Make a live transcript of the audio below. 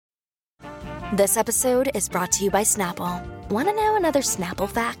This episode is brought to you by Snapple. Want to know another Snapple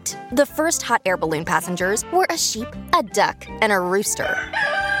fact? The first hot air balloon passengers were a sheep, a duck, and a rooster.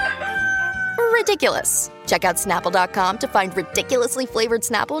 Ridiculous. Check out Snapple.com to find ridiculously flavored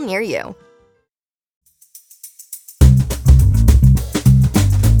Snapple near you.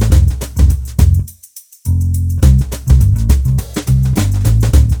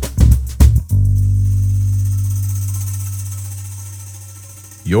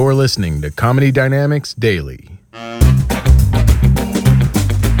 You're listening to Comedy Dynamics Daily.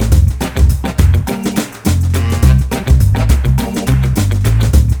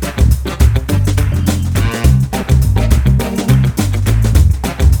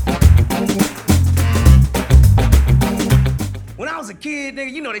 When I was a kid,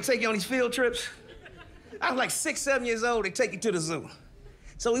 nigga, you know they take you on these field trips. I was like 6, 7 years old, they take you to the zoo.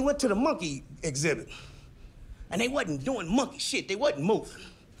 So we went to the monkey exhibit. And they wasn't doing monkey shit, they wasn't moving.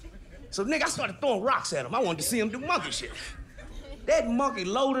 So, nigga, I started throwing rocks at him. I wanted to see him do monkey shit. That monkey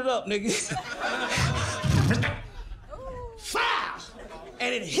loaded up, nigga. Foul!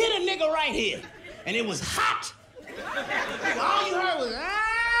 And it hit a nigga right here. And it was hot. Nigga, all you heard was,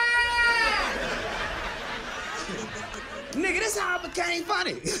 Nigga, this how it became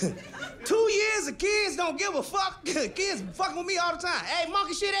funny. 2 years of kids don't give a fuck. Kids fucking with me all the time. Hey,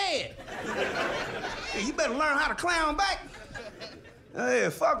 monkey shit head. Hey, you better learn how to clown back. Hey,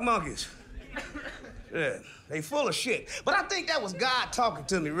 fuck monkeys. Yeah, they full of shit. But I think that was God talking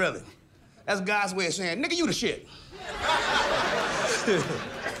to me, really. That's God's way of saying, nigga, you the shit.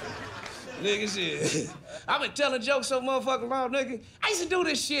 Nigga, shit. I've been telling jokes so motherfucking long, nigga. I used to do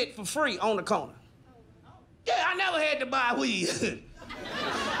this shit for free on the corner. Yeah, I never had to buy weed.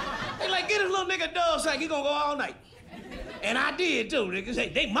 They like, get this little nigga dub sack, he gonna go all night. And I did too, niggas. Hey,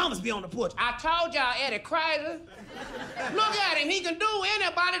 they mamas be on the porch. I told y'all Eddie Kreiser. Look at him, he can do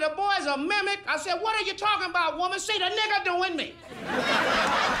anybody. The boy's a mimic. I said, what are you talking about, woman? See the nigga doing me.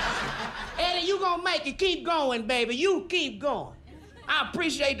 Eddie, you gonna make it. Keep going, baby. You keep going. I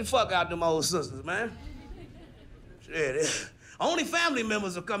appreciate the fuck out them old sisters, man. Shit, only family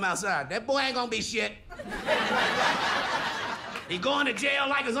members will come outside. That boy ain't gonna be shit. He going to jail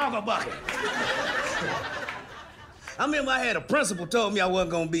like his Uncle Bucket. I remember I had a principal told me I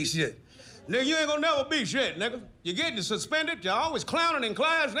wasn't gonna be shit. Nigga, you ain't gonna never be shit, nigga. You're getting suspended, you're always clowning in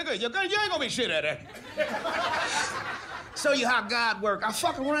class, nigga. You ain't gonna be shit at that. Show you how God work. I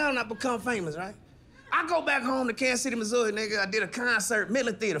fuck around and I become famous, right? I go back home to Kansas City, Missouri, nigga. I did a concert,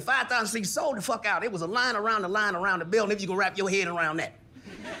 Midland Theater, 5,000 seats, sold the fuck out. It was a line around the building if you can wrap your head around that.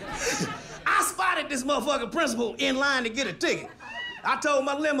 I spotted this motherfucking principal in line to get a ticket. I told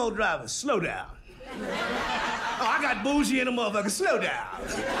my limo driver, slow down. Oh, I got bougie in the motherfucker, slow down.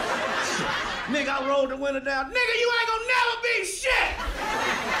 Nigga, I rolled the window down. Nigga, you ain't gonna never be shit!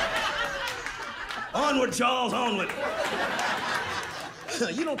 Onward, Charles, onward.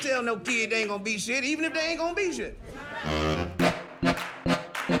 You don't tell no kid they ain't gonna be shit, even if they ain't gonna be shit.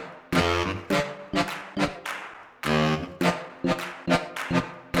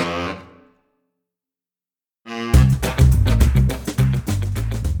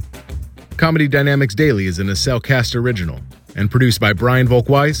 Comedy Dynamics Daily is an Acelcast original and produced by Brian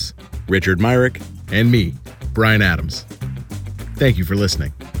Volk-Weiss, Richard Myrick, and me, Brian Adams. Thank you for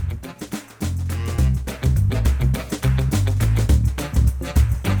listening.